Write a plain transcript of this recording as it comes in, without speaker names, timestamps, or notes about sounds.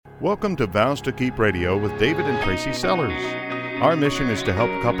Welcome to Vows to Keep Radio with David and Tracy Sellers. Our mission is to help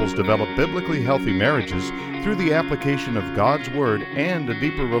couples develop biblically healthy marriages through the application of God's Word and a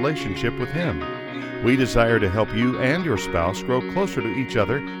deeper relationship with Him. We desire to help you and your spouse grow closer to each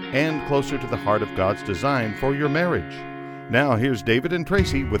other and closer to the heart of God's design for your marriage. Now, here's David and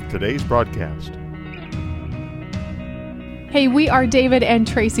Tracy with today's broadcast. Hey, we are David and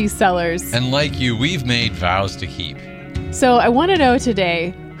Tracy Sellers. And like you, we've made vows to keep. So I want to know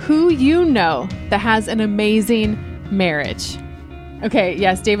today who you know that has an amazing marriage. Okay,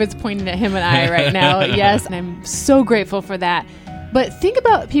 yes, David's pointing at him and I right now. Yes, and I'm so grateful for that. But think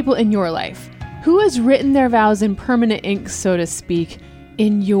about people in your life. Who has written their vows in permanent ink, so to speak,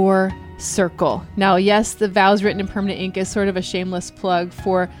 in your circle? Now, yes, the vows written in permanent ink is sort of a shameless plug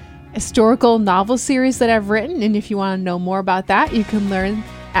for historical novel series that I've written. And if you want to know more about that, you can learn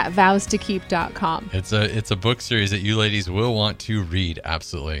at vowstokeep.com. It's a book series that you ladies will want to read,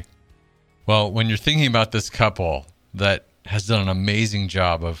 absolutely. Well, when you're thinking about this couple that has done an amazing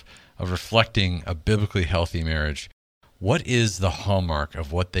job of reflecting a biblically healthy marriage, what is the hallmark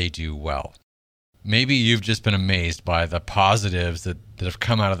of what they do well? Maybe you've just been amazed by the positives that have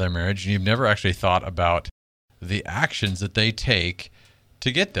come out of their marriage, and you've never actually thought about the actions that they take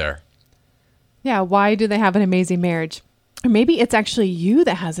to get there. Yeah, why do they have an amazing marriage? Or maybe it's actually you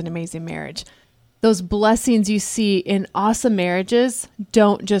that has an amazing marriage. Those blessings you see in awesome marriages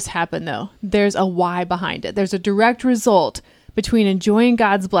don't just happen, though. There's a why behind it. There's a direct result between enjoying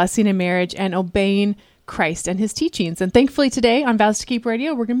God's blessing in marriage and obeying Christ and His teachings. And thankfully today on Vows to Keep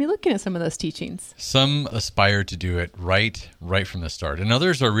Radio, we're going to be looking at some of those teachings. Some aspire to do it right from the start. And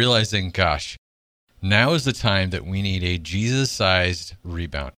others are realizing, gosh, now is the time that we need a Jesus-sized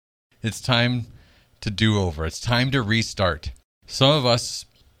rebound. It's time to do over. It's time to restart. Some of us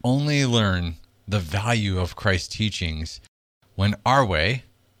only learn the value of Christ's teachings when our way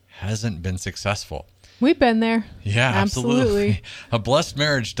hasn't been successful. We've been there. Yeah, absolutely. A blessed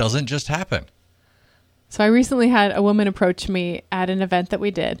marriage doesn't just happen. So I recently had a woman approach me at an event that we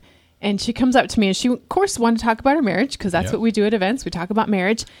did, and she comes up to me and she, of course, wanted to talk about her marriage because that's what we do at events. We talk about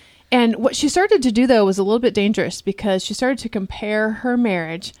marriage. And what she started to do, though, was a little bit dangerous because she started to compare her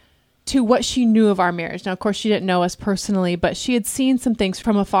marriage to what she knew of our marriage. Now, of course, she didn't know us personally, but she had seen some things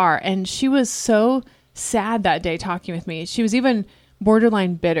from afar. And she was so sad that day talking with me. She was even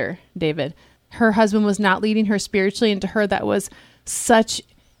borderline bitter, David. Her husband was not leading her spiritually, and to her, that was such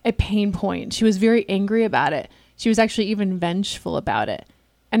a pain point. She was very angry about it. She was actually even vengeful about it.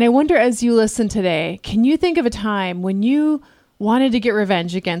 And I wonder, as you listen today, can you think of a time when you wanted to get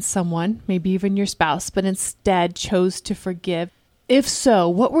revenge against someone, maybe even your spouse, but instead chose to forgive? If so,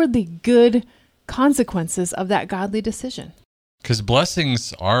 what were the good consequences of that godly decision? Because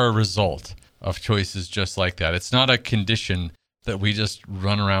blessings are a result of choices just like that. It's not a condition that we just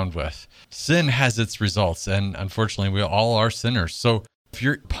run around with. Sin has its results, and unfortunately, we all are sinners. So if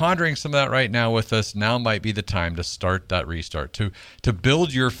you're pondering some of that right now with us, now might be the time to start that restart, to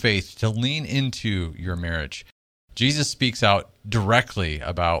build your faith, to lean into your marriage. Jesus speaks out directly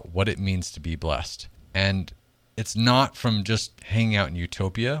about what it means to be blessed. And it's not from just hanging out in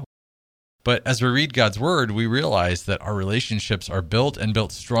utopia. But as we read God's Word, we realize that our relationships are built and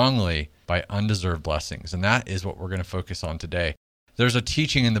built strongly by undeserved blessings. And that is what we're going to focus on today. There's a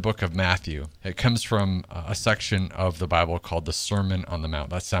teaching in the book of Matthew. It comes from a section of the Bible called the Sermon on the Mount.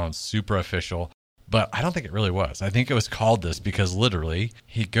 That sounds super official, but I don't think it really was. I think it was called this because literally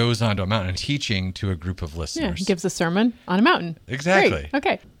he goes onto a mountain teaching to a group of listeners. Yeah, he gives a sermon on a mountain. Exactly. Great.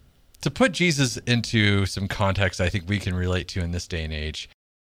 Okay. To put Jesus into some context I think we can relate to in this day and age,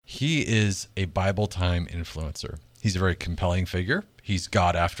 he is a Bible time influencer. He's a very compelling figure. He's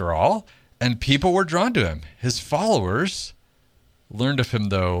God after all, and people were drawn to him. His followers learned of him,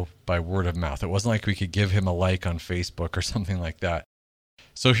 though, by word of mouth. It wasn't like we could give him a like on Facebook or something like that.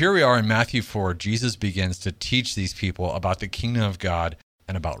 So here we are in Matthew 4. Jesus begins to teach these people about the kingdom of God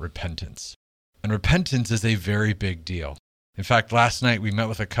and about repentance. And repentance is a very big deal. In fact, last night we met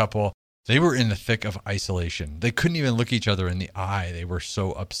with a couple. They were in the thick of isolation. They couldn't even look each other in the eye. They were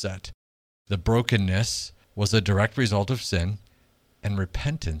so upset. The brokenness was a direct result of sin, and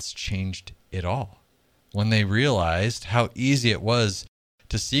repentance changed it all. When they realized how easy it was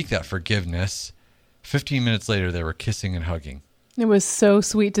to seek that forgiveness, 15 minutes later they were kissing and hugging. It was so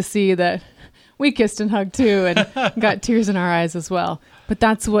sweet to see that we kissed and hugged too and got tears in our eyes as well. But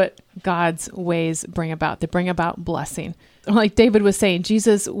that's what God's ways bring about. They bring about blessing. Like David was saying,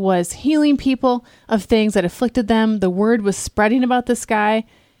 Jesus was healing people of things that afflicted them. The word was spreading about this guy.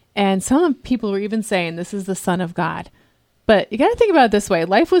 And some people were even saying, this is the Son of God. But you got to think about it this way.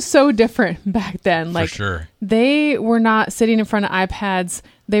 Life was so different back then. For sure. They were not sitting in front of iPads.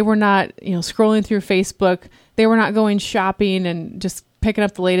 They were not, scrolling through Facebook. They were not going shopping and just picking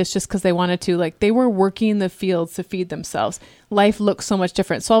up the latest just because they wanted to. Like, they were working the fields to feed themselves. Life looks so much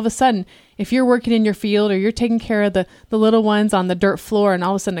different. So all of a sudden, if you're working in your field or you're taking care of the little ones on the dirt floor and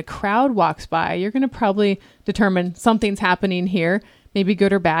all of a sudden a crowd walks by, you're going to probably determine something's happening here, maybe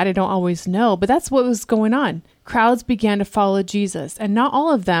good or bad. I don't always know, but that's what was going on. Crowds began to follow Jesus, and not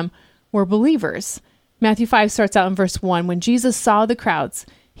all of them were believers. Matthew 5 starts out in verse 1. When Jesus saw the crowds,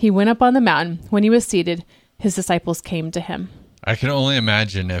 he went up on the mountain. When he was seated, his disciples came to him. I can only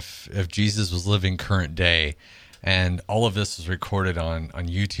imagine if Jesus was living current day and all of this was recorded on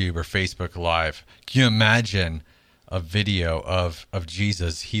YouTube or Facebook Live. Can you imagine a video of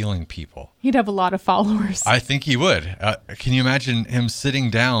Jesus healing people? He'd have a lot of followers. I think he would. Can you imagine him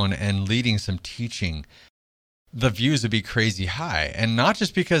sitting down and leading some teaching? The views would be crazy high. And not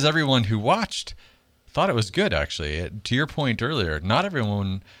just because everyone who watched thought it was good, actually. To your point earlier, not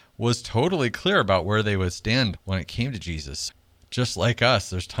everyone was totally clear about where they would stand when it came to Jesus. Just like us,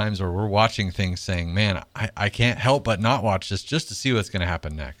 there's times where we're watching things saying, man, I can't help but not watch this just to see what's going to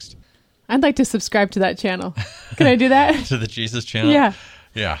happen next. I'd like to subscribe to that channel. Can I do that? To the Jesus channel? Yeah.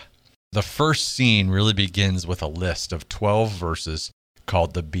 Yeah. The first scene really begins with a list of 12 verses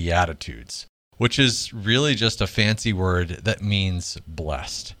called the Beatitudes, which is really just a fancy word that means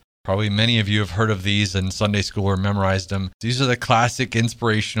blessed. Probably many of you have heard of these in Sunday school or memorized them. These are the classic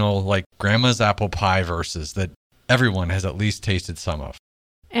inspirational, like grandma's apple pie verses that everyone has at least tasted some of.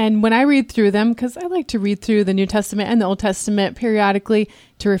 And when I read through them, because I like to read through the New Testament and the Old Testament periodically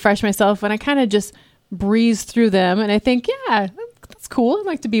to refresh myself, and I kind of just breeze through them, and I think, yeah, that's cool. I'd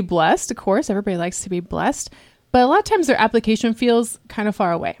like to be blessed. Of course, everybody likes to be blessed. But a lot of times their application feels kind of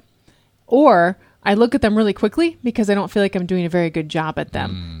far away. Or I look at them really quickly because I don't feel like I'm doing a very good job at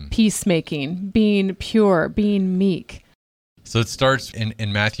them. Peacemaking, being pure, being meek. So it starts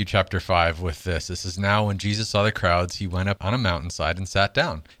in Matthew chapter 5 with this. This is now when Jesus saw the crowds, he went up on a mountainside and sat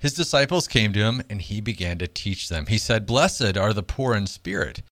down. His disciples came to him and he began to teach them. He said, "Blessed are the poor in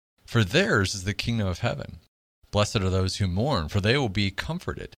spirit, for theirs is the kingdom of heaven. Blessed are those who mourn, for they will be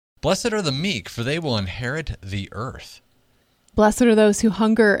comforted. Blessed are the meek, for they will inherit the earth. Blessed are those who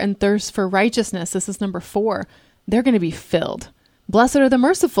hunger and thirst for righteousness." This is number 4. They're going to be filled. Blessed are the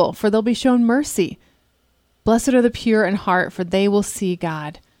merciful, for they'll be shown mercy. Blessed are the pure in heart, for they will see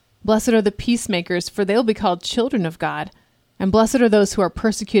God. Blessed are the peacemakers, for they will be called children of God. And blessed are those who are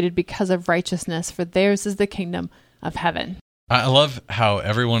persecuted because of righteousness, for theirs is the kingdom of heaven. I love how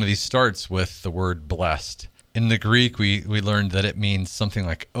every one of these starts with the word blessed. In the Greek, we learned that it means something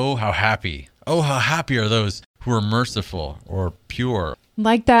like, oh, how happy. Oh, how happy are those who are merciful or pure.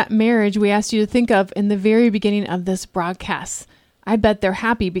 Like that marriage we asked you to think of in the very beginning of this broadcast. I bet they're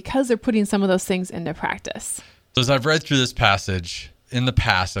happy because they're putting some of those things into practice. So as I've read through this passage, in the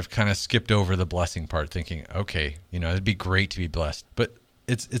past, I've kind of skipped over the blessing part, thinking, okay, it'd be great to be blessed. But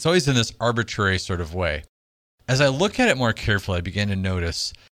it's always in this arbitrary sort of way. As I look at it more carefully, I begin to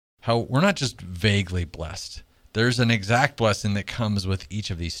notice how we're not just vaguely blessed. There's an exact blessing that comes with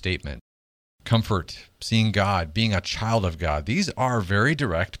each of these statements. Comfort, seeing God, being a child of God. These are very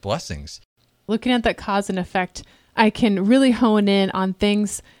direct blessings. Looking at that cause and effect, I can really hone in on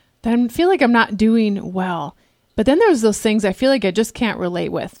things that I feel like I'm not doing well. But then there's those things I feel like I just can't relate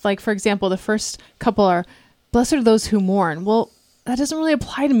with. Like, for example, the first couple are, blessed are those who mourn. Well, that doesn't really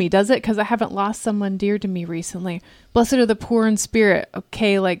apply to me, does it? Because I haven't lost someone dear to me recently. Blessed are the poor in spirit.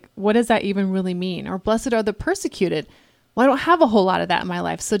 Okay, like, what does that even really mean? Or blessed are the persecuted. Well, I don't have a whole lot of that in my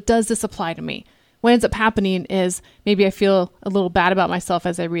life. So does this apply to me? What ends up happening is maybe I feel a little bad about myself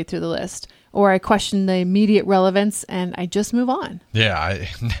as I read through the list. Or I question the immediate relevance and I just move on. Yeah,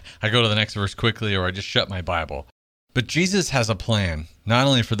 I go to the next verse quickly, or I just shut my Bible. But Jesus has a plan, not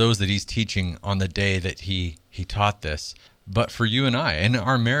only for those that he's teaching on the day that he taught this, but for you and I, and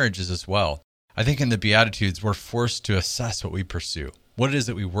our marriages as well. I think in the Beatitudes, we're forced to assess what we pursue, what it is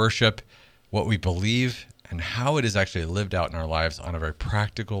that we worship, what we believe, and how it is actually lived out in our lives on a very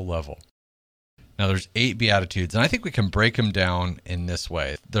practical level. Now, there's 8 Beatitudes, and I think we can break them down in this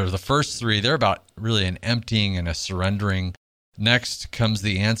way. They're the first 3. They're about really an emptying and a surrendering. Next comes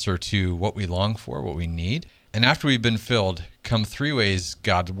the answer to what we long for, what we need. And after we've been filled, come 3 ways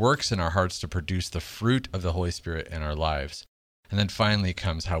God works in our hearts to produce the fruit of the Holy Spirit in our lives. And then finally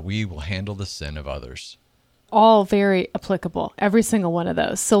comes how we will handle the sin of others. All very applicable, every single one of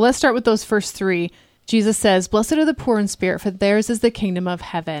those. So let's start with those first 3. Jesus says, blessed are the poor in spirit, for theirs is the kingdom of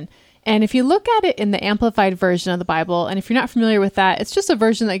heaven. And if you look at it in the Amplified version of the Bible, and if you're not familiar with that, it's just a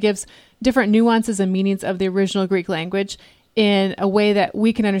version that gives different nuances and meanings of the original Greek language in a way that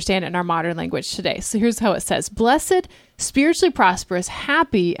we can understand it in our modern language today. So here's how it says: Blessed, spiritually prosperous,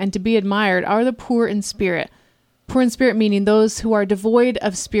 happy, and to be admired are the poor in spirit. Poor in spirit meaning those who are devoid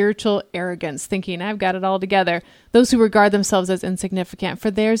of spiritual arrogance, thinking, I've got it all together. Those who regard themselves as insignificant, for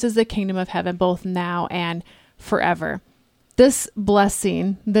theirs is the kingdom of heaven, both now and forever. This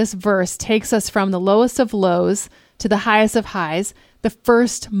blessing, this verse, takes us from the lowest of lows to the highest of highs, the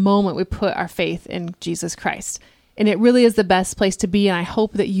first moment we put our faith in Jesus Christ. And it really is the best place to be, and I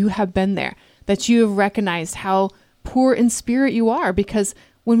hope that you have been there, that you have recognized how poor in spirit you are, because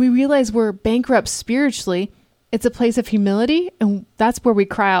when we realize we're bankrupt spiritually, it's a place of humility, and that's where we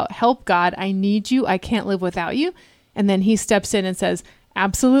cry out, help, God, I need you, I can't live without you. And then he steps in and says,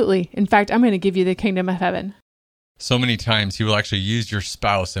 absolutely. In fact, I'm going to give you the kingdom of heaven. So many times he will actually use your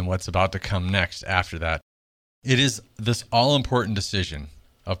spouse and what's about to come next after that. It is this all-important decision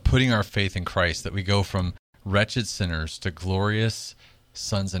of putting our faith in Christ that we go from wretched sinners to glorious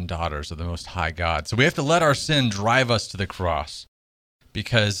sons and daughters of the Most High God. So we have to let our sin drive us to the cross,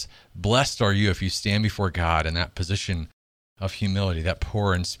 because blessed are you if you stand before God in that position of humility, that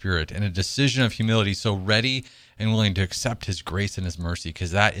poor in spirit, and a decision of humility, so ready and willing to accept his grace and his mercy,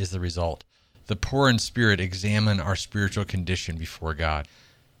 because that is the result. The poor in spirit examine our spiritual condition before God.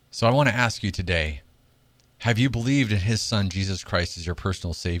 So I want to ask you today, have you believed in his Son, Jesus Christ, as your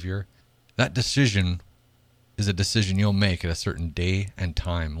personal Savior? That decision is a decision you'll make at a certain day and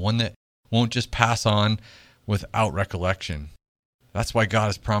time, one that won't just pass on without recollection. That's why God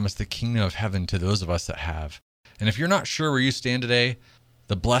has promised the kingdom of heaven to those of us that have. And if you're not sure where you stand today,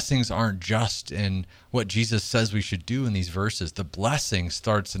 the blessings aren't just in what Jesus says we should do in these verses. The blessing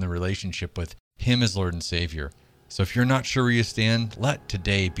starts in the relationship with him as Lord and Savior. So if you're not sure where you stand, let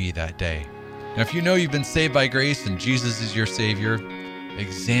today be that day. Now, if you know you've been saved by grace and Jesus is your Savior,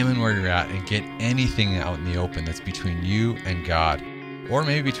 examine where you're at and get anything out in the open that's between you and God, or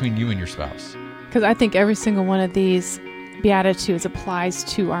maybe between you and your spouse. Because I think every single one of these Beatitudes applies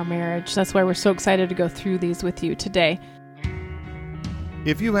to our marriage. That's why we're so excited to go through these with you today.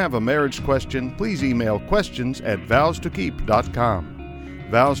 If you have a marriage question, please email questions@vowstokeep.com.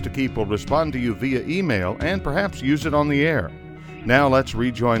 Vows to Keep will respond to you via email and perhaps use it on the air. Now let's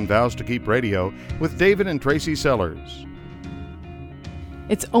rejoin Vows to Keep Radio with David and Tracy Sellers.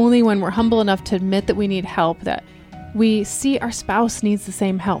 It's only when we're humble enough to admit that we need help that we see our spouse needs the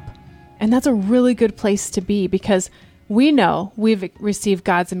same help. And that's a really good place to be, because we know we've received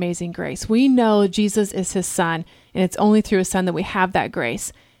God's amazing grace. We know Jesus is his Son, and it's only through his Son that we have that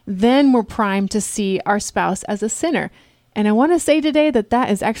grace. Then we're primed to see our spouse as a sinner. And I want to say today that that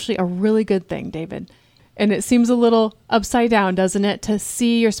is actually a really good thing, David. And it seems a little upside down, doesn't it, to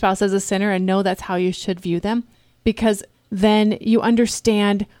see your spouse as a sinner and know that's how you should view them? Because then you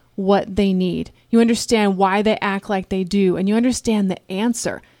understand what they need. You understand why they act like they do, and you understand the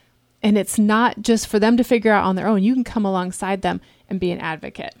answer. And it's not just for them to figure out on their own. You can come alongside them and be an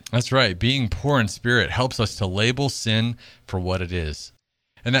advocate. That's right. Being poor in spirit helps us to label sin for what it is.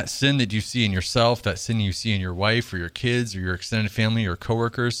 And that sin that you see in yourself, that sin you see in your wife or your kids or your extended family or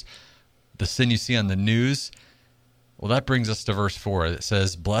coworkers, the sin you see on the news, well, that brings us to verse 4 that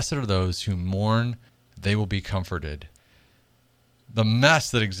says, blessed are those who mourn, they will be comforted. The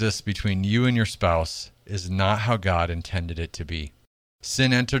mess that exists between you and your spouse is not how God intended it to be.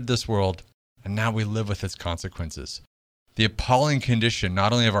 Sin entered this world, and now we live with its consequences. The appalling condition,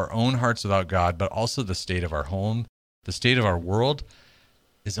 not only of our own hearts without God, but also the state of our home, the state of our world,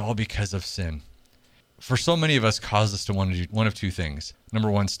 is all because of sin. For so many of us, cause us to want to do one of two things. Number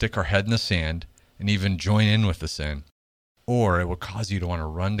one, stick our head in the sand and even join in with the sin. Or it will cause you to want to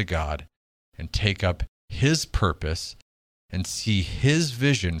run to God and take up his purpose and see his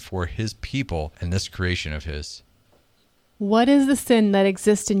vision for his people and this creation of his. What is the sin that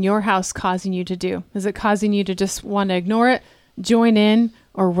exists in your house causing you to do? Is it causing you to just want to ignore it, join in,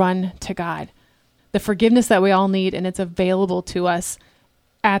 or run to God? The forgiveness that we all need, and it's available to us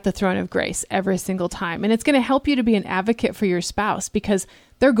at the throne of grace every single time. And it's going to help you to be an advocate for your spouse, because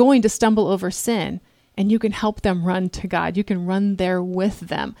they're going to stumble over sin, and you can help them run to God. You can run there with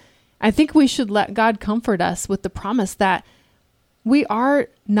them. I think we should let God comfort us with the promise that we are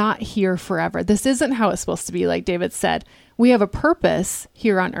not here forever. This isn't how it's supposed to be, like David said. We have a purpose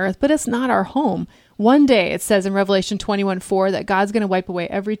here on earth, but it's not our home. One day, it says in Revelation 21:4 that God's going to wipe away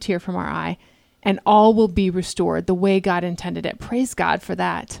every tear from our eye, and all will be restored the way God intended it. Praise God for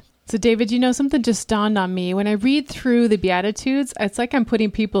that. So David, you know, something just dawned on me. When I read through the Beatitudes, it's like I'm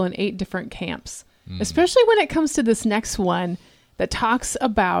putting people in 8 different camps, especially when it comes to this next one that talks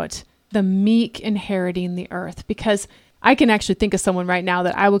about the meek inheriting the earth. Because I can actually think of someone right now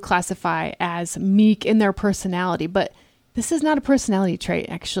that I would classify as meek in their personality, but this is not a personality trait,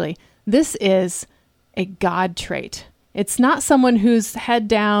 actually. This is a God trait. It's not someone who's head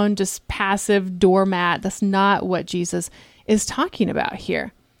down, just passive doormat. That's not what Jesus is talking about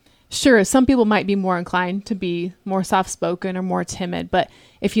here. Sure, some people might be more inclined to be more soft-spoken or more timid, but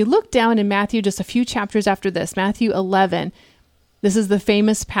if you look down in Matthew, just a few chapters after this, Matthew 11, this is the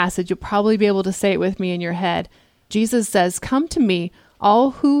famous passage. You'll probably be able to say it with me in your head. Jesus says, "Come to me,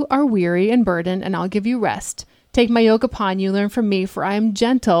 all who are weary and burdened, and I'll give you rest. Take my yoke upon you, learn from me, for I am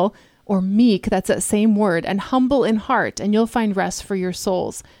gentle," or meek, that's that same word, "and humble in heart, and you'll find rest for your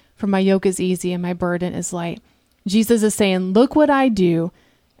souls. For my yoke is easy and my burden is light." Jesus is saying, look what I do,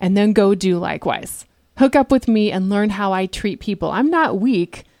 and then go do likewise. Hook up with me and learn how I treat people. I'm not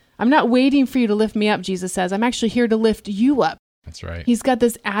weak. I'm not waiting for you to lift me up, Jesus says. I'm actually here to lift you up. That's right. He's got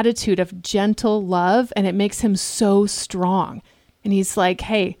this attitude of gentle love, and it makes him so strong. And he's like,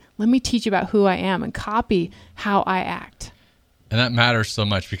 hey, let me teach you about who I am and copy how I act. And that matters so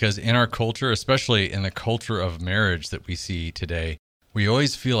much because in our culture, especially in the culture of marriage that we see today, we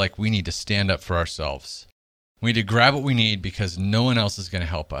always feel like we need to stand up for ourselves. We need to grab what we need because no one else is going to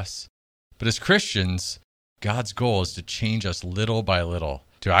help us. But as Christians, God's goal is to change us little by little,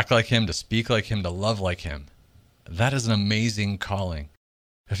 to act like him, to speak like him, to love like him. That is an amazing calling.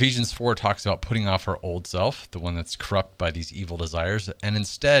 Ephesians 4 talks about putting off our old self, the one that's corrupt by these evil desires, and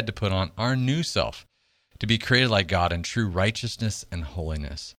instead to put on our new self, to be created like God in true righteousness and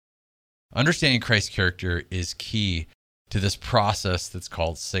holiness. Understanding Christ's character is key to this process that's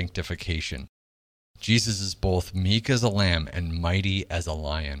called sanctification. Jesus is both meek as a lamb and mighty as a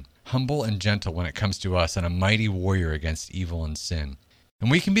lion, humble and gentle when it comes to us, and a mighty warrior against evil and sin. And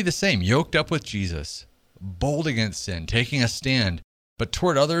we can be the same, yoked up with Jesus, bold against sin, taking a stand, but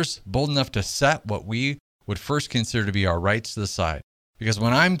toward others, bold enough to set what we would first consider to be our rights to the side. Because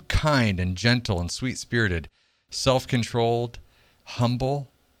when I'm kind and gentle and sweet-spirited, self-controlled,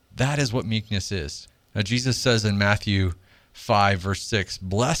 humble, that is what meekness is. Now, Jesus says in Matthew 5, verse 6,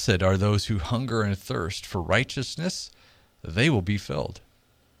 "Blessed are those who hunger and thirst for righteousness, they will be filled."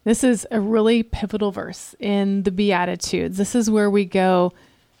 This is a really pivotal verse in the Beatitudes. This is where we go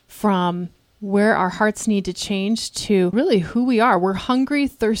from where our hearts need to change to really who we are. We're hungry,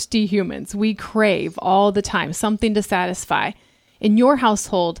 thirsty humans. We crave all the time something to satisfy. In your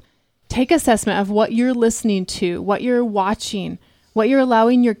household, take assessment of what you're listening to, what you're watching, what you're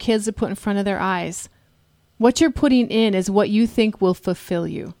allowing your kids to put in front of their eyes. What you're putting in is what you think will fulfill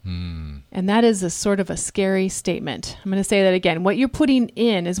you. And that is a sort of a scary statement. I'm going to say that again. What you're putting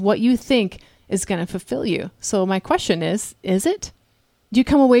in is what you think is going to fulfill you. So my question is it? Do you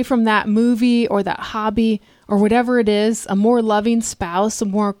come away from that movie or that hobby or whatever it is, a more loving spouse, a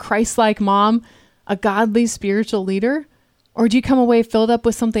more Christ-like mom, a godly spiritual leader? Or do you come away filled up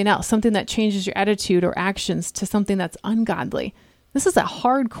with something else, something that changes your attitude or actions to something that's ungodly? This is a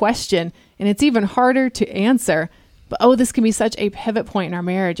hard question, and it's even harder to answer. But this can be such a pivot point in our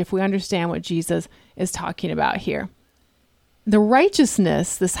marriage if we understand what Jesus is talking about here. The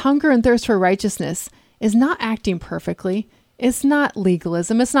righteousness, this hunger and thirst for righteousness, is not acting perfectly. It's not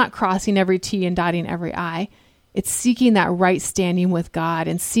legalism. It's not crossing every T and dotting every I. It's seeking that right standing with God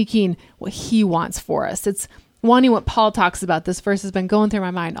and seeking what he wants for us. It's wanting what Paul talks about. This verse has been going through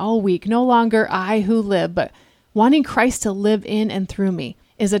my mind all week. No longer I who live, but wanting Christ to live in and through me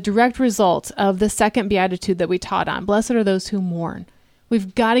is a direct result of the second beatitude that we taught on. Blessed are those who mourn.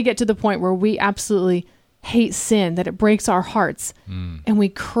 We've got to get to the point where we absolutely hate sin, that it breaks our hearts, and we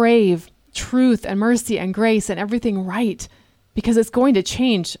crave truth and mercy and grace and everything right, because it's going to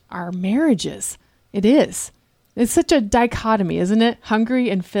change our marriages. It is. It's such a dichotomy, isn't it? Hungry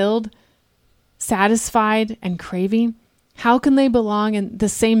and filled, satisfied and craving. How can they belong in the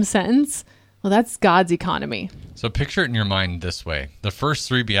same sentence? Well, that's God's economy. So picture it in your mind this way. The first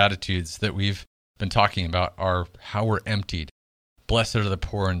three Beatitudes that we've been talking about are how we're emptied. Blessed are the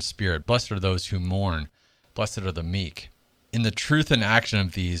poor in spirit. Blessed are those who mourn. Blessed are the meek. In the truth and action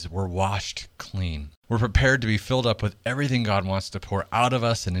of these, we're washed clean. We're prepared to be filled up with everything God wants to pour out of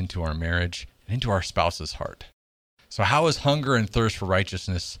us and into our marriage and into our spouse's heart. So how is hunger and thirst for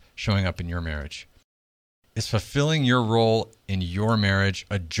righteousness showing up in your marriage? Is fulfilling your role in your marriage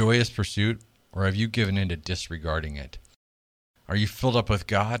a joyous pursuit, or have you given in to disregarding it? Are you filled up with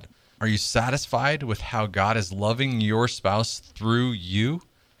God? Are you satisfied with how God is loving your spouse through you?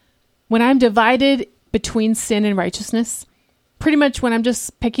 When I'm divided between sin and righteousness, pretty much when I'm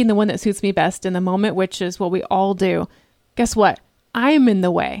just picking the one that suits me best in the moment, which is what we all do, guess what? I'm in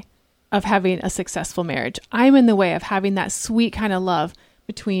the way of having a successful marriage. I'm in the way of having that sweet kind of love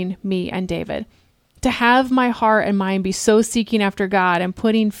between me and David. To have my heart and mind be so seeking after God and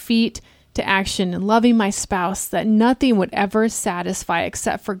putting feet to action and loving my spouse that nothing would ever satisfy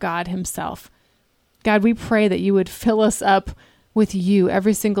except for God himself. God, we pray that you would fill us up with you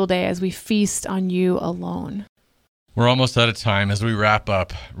every single day as we feast on you alone. We're almost out of time as we wrap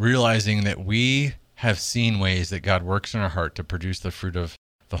up, realizing that we have seen ways that God works in our heart to produce the fruit of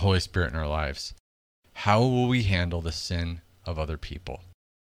the Holy Spirit in our lives. How will we handle the sin of other people?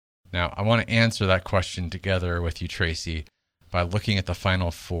 Now, I want to answer that question together with you, Tracy, by looking at the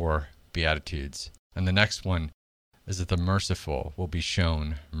final 4 Beatitudes. And the next one is that the merciful will be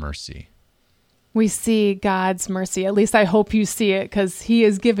shown mercy. We see God's mercy. At least I hope you see it, because he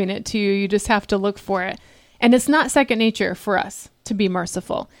is giving it to you. You just have to look for it. And it's not second nature for us to be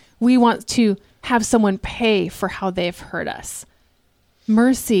merciful. We want to have someone pay for how they've hurt us.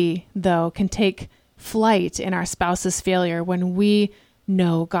 Mercy, though, can take flight in our spouse's failure when we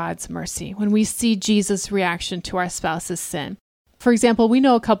know God's mercy, when we see Jesus' reaction to our spouse's sin. For example, we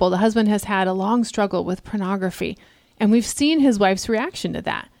know a couple, the husband has had a long struggle with pornography, and we've seen his wife's reaction to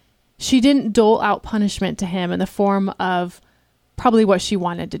that. She didn't dole out punishment to him in the form of probably what she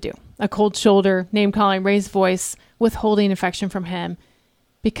wanted to do. A cold shoulder, name-calling, raised voice, withholding affection from him,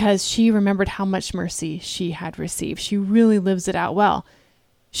 because she remembered how much mercy she had received. She really lives it out well.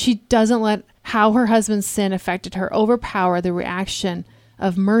 She doesn't let how her husband's sin affected her overpower the reaction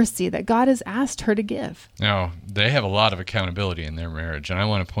of mercy that God has asked her to give. Now, they have a lot of accountability in their marriage, and I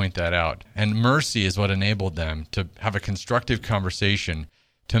want to point that out. And mercy is what enabled them to have a constructive conversation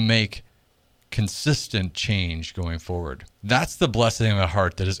to make consistent change going forward. That's the blessing of a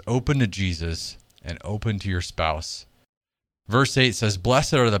heart that is open to Jesus and open to your spouse. Verse 8 says,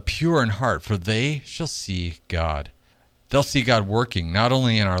 "Blessed are the pure in heart, for they shall see God." They'll see God working not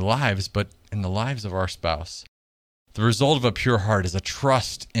only in our lives, but in the lives of our spouse. The result of a pure heart is a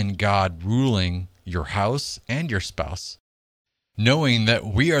trust in God ruling your house and your spouse, knowing that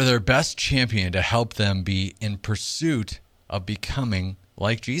we are their best champion to help them be in pursuit of becoming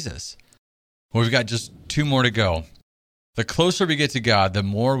like Jesus. Well, we've got just 2 more to go. The closer we get to God, the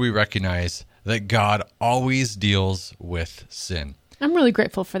more we recognize that God always deals with sin. I'm really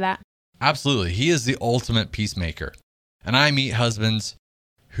grateful for that. Absolutely. He is the ultimate peacemaker. And I meet husbands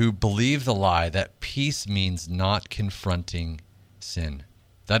who believe the lie that peace means not confronting sin.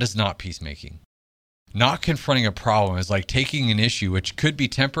 That is not peacemaking. Not confronting a problem is like taking an issue which could be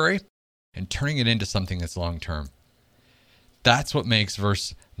temporary and turning it into something that's long-term. That's what makes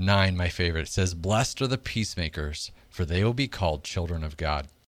verse 9 my favorite. It says, "Blessed are the peacemakers, for they will be called children of God."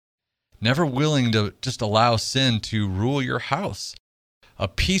 Never willing to just allow sin to rule your house. A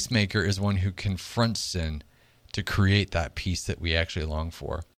peacemaker is one who confronts sin to create that peace that we actually long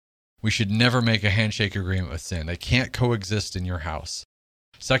for. We should never make a handshake agreement with sin. They can't coexist in your house.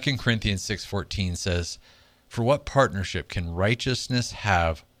 2 Corinthians 6:14 says, "For what partnership can righteousness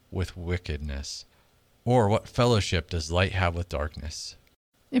have with wickedness? Or what fellowship does light have with darkness?"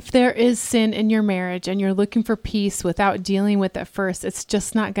 If there is sin in your marriage and you're looking for peace without dealing with it first, it's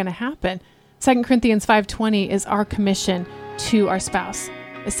just not going to happen. 2 Corinthians 5:20 is our commission to our spouse.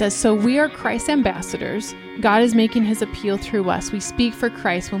 It says, "So we are Christ's ambassadors. God is making his appeal through us. We speak for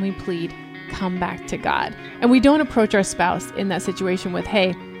Christ when we plead, come back to God." And we don't approach our spouse in that situation with,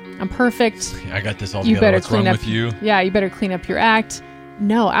 "Hey, I'm perfect. I got this all You together. better What's clean wrong up with you?" Yeah, you better clean up your act."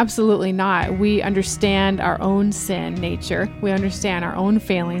 No, absolutely not. We understand our own sin nature. We understand our own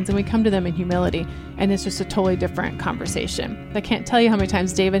failings, and we come to them in humility. And it's just a totally different conversation. I can't tell you how many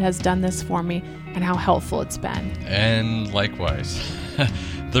times David has done this for me and how helpful it's been. And likewise.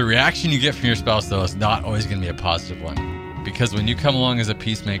 The reaction you get from your spouse, though, is not always going to be a positive one. Because when you come along as a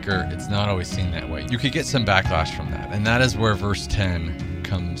peacemaker, it's not always seen that way. You could get some backlash from that. And that is where verse 10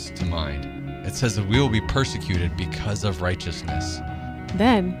 comes to mind. It says that we will be persecuted because of righteousness.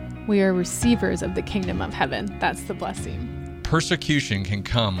 Then we are receivers of the kingdom of heaven. That's the blessing. Persecution can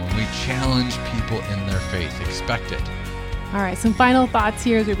come when we challenge people in their faith. Expect it. All right, some final thoughts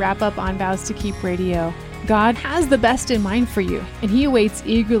here as we wrap up on Vows to Keep Radio. God has the best in mind for you, and he awaits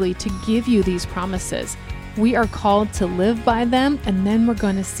eagerly to give you these promises. We are called to live by them, and then we're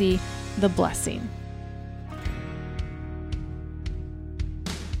going to see the blessing.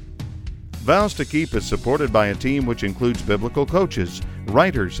 Vows to Keep is supported by a team which includes biblical coaches,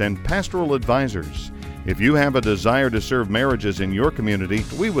 writers, and pastoral advisors. If you have a desire to serve marriages in your community,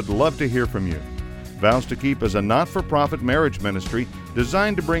 we would love to hear from you. Vows to Keep is a not-for-profit marriage ministry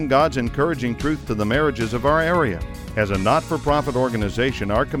designed to bring God's encouraging truth to the marriages of our area. As a not-for-profit organization,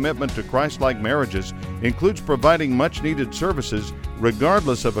 our commitment to Christ-like marriages includes providing much-needed services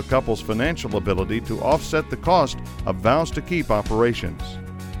regardless of a couple's financial ability to offset the cost of Vows to Keep operations.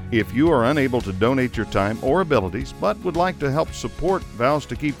 If you are unable to donate your time or abilities but would like to help support Vows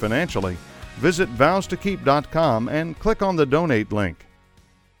to Keep financially, visit vowstokeep.com and click on the donate link.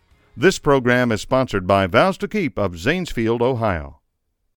 This program is sponsored by Vows to Keep of Zanesfield, Ohio.